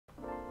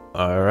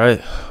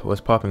Alright,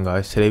 what's poppin',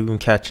 guys? Today we've been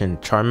catching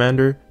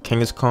Charmander,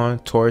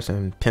 Kangaskhan, Tauros,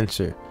 and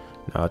Pinsir.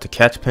 Now to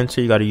catch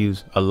Pinsir, you gotta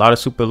use a lot of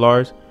Super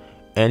Lars,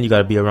 and you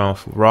gotta be around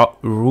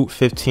Route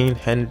 15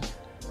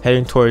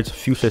 heading towards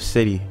Fuchsia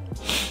City.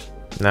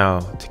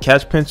 Now to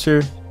catch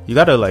Pinsir, you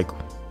gotta like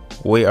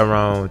wait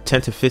around 10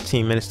 to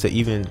 15 minutes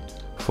to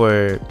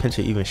for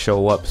Pinsir even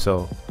show up.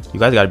 So you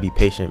guys gotta be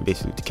patient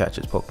basically to catch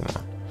this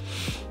Pokemon.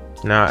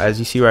 Now as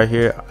you see right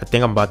here, I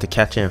think I'm about to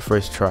catch it in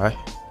first try.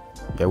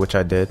 Yeah, which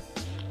I did.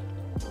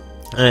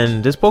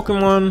 And this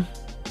Pokemon,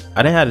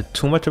 I didn't have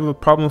too much of a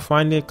problem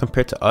finding it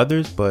compared to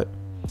others, but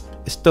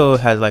it still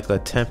has like a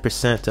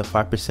 10% to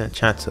 5%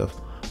 chance of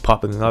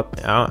popping up.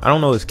 I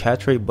don't know its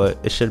catch rate, but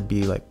it should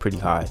be like pretty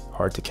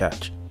hard to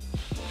catch.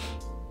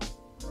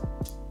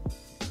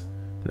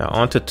 Now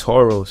on to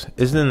Tauros.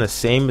 It's in the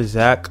same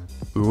exact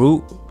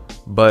route,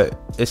 but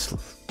it's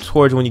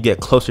towards when you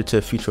get closer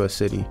to Fuchsia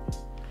City.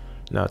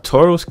 Now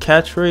Tauros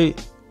catch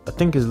rate, I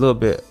think, is a little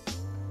bit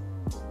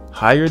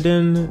higher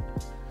than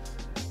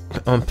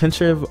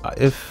Pinsir,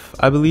 if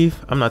I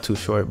believe. I'm not too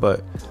sure,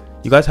 but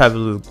you guys have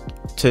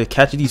to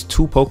catch these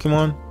two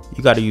Pokemon.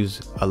 You got to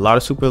use a lot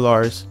of Super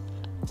Lars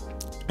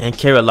and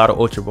carry a lot of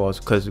Ultra Balls,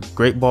 because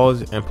Great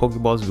Balls and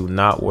Pokeballs do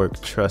not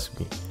work. Trust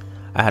me,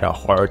 I had a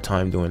hard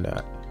time doing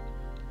that.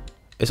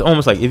 It's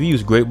almost like if you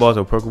use Great Balls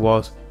or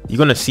Pokeballs, you're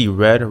gonna see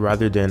red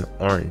rather than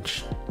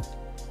orange.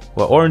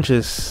 Well, orange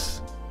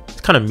is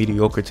kind of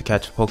mediocre to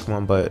catch a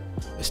Pokemon, but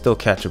it's still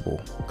catchable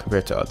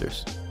compared to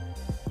others.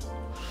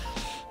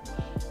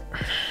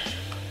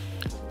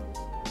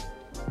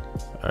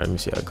 Alright, let me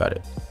see. I got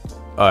it.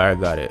 Alright, I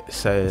got it.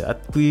 So I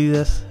believe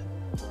that's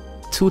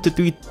 2 to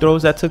 3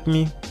 throws that took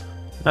me.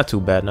 Not too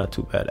bad, not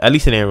too bad. At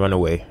least it didn't run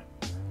away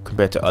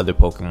compared to other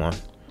Pokemon,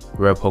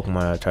 rare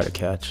Pokemon I try to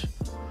catch.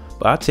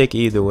 But I'll take it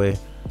either way.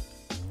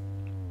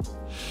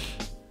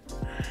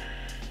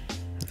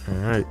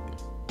 Alright.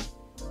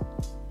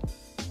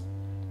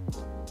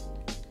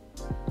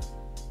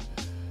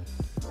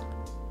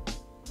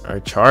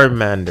 Alright,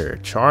 Charmander.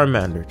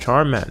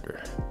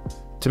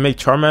 To make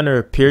Charmander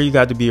appear, you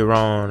got to be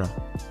around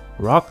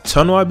Rock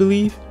Tunnel, I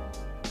believe.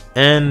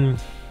 And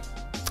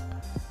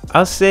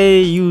I'll say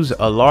use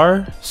a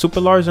Lar.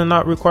 Super Lars are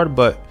not required,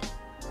 but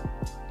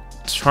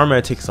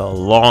Charmander takes a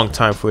long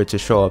time for it to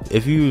show up.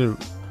 If you're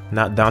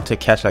not down to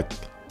catch like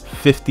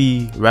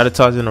 50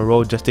 Rattatas in a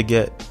row just to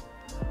get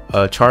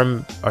a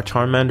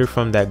Charmander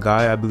from that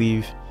guy, I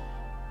believe,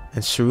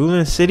 in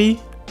Cerulean City,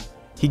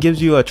 he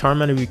gives you a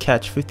Charmander if you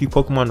catch 50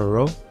 Pokemon in a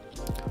row.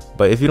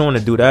 But if you don't want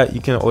to do that,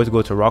 you can always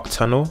go to Rock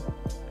Tunnel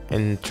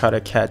and try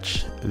to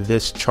catch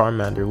this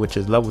Charmander, which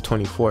is level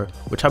 24,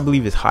 which I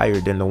believe is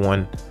higher than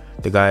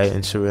the guy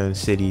in Cerulean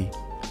City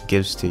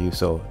gives to you.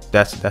 So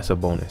that's a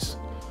bonus.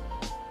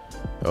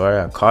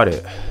 Alright, I caught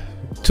it.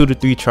 2 to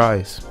 3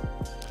 tries.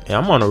 And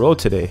I'm on a roll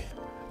today.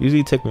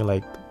 Usually it take me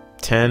like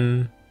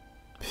 10,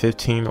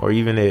 15, or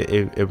even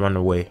it run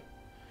away.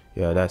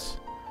 Yeah, that's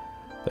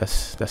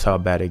how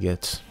bad it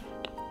gets.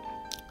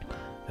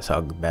 That's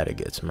how bad it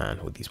gets, man,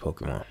 with these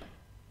Pokemon.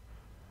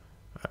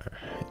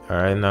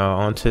 Alright, now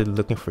on to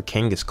looking for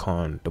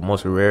Kangaskhan, the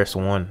most rarest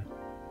one.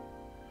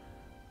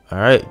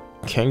 Alright,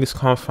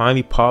 Kangaskhan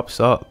finally pops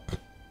up.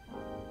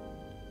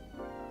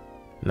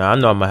 Now I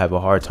know I might have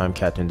a hard time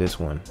catching this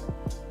one.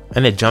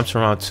 And it jumps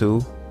around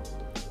too.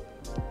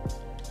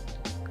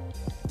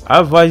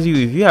 I advise you,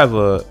 if you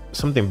have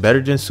something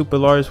better than Super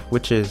Lars,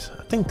 which is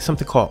I think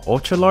something called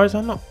Ultra Lars,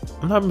 I'm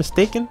not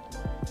mistaken,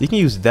 you can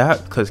use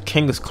that, because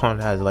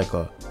Kangaskhan has like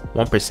a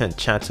 1%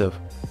 chance of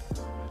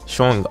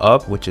showing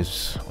up, which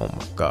is, oh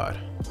my god.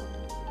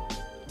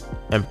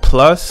 And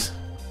plus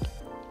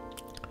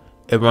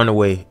it runs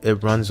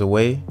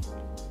away,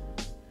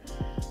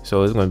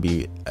 so it's going to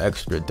be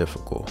extra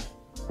difficult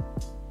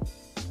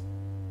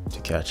to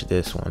catch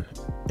this one.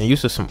 And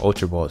use some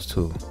Ultra Balls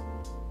too.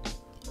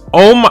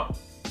 Oh my,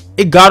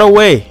 it got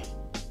away.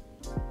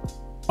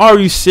 Are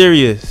you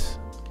serious?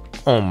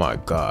 Oh my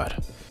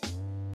god.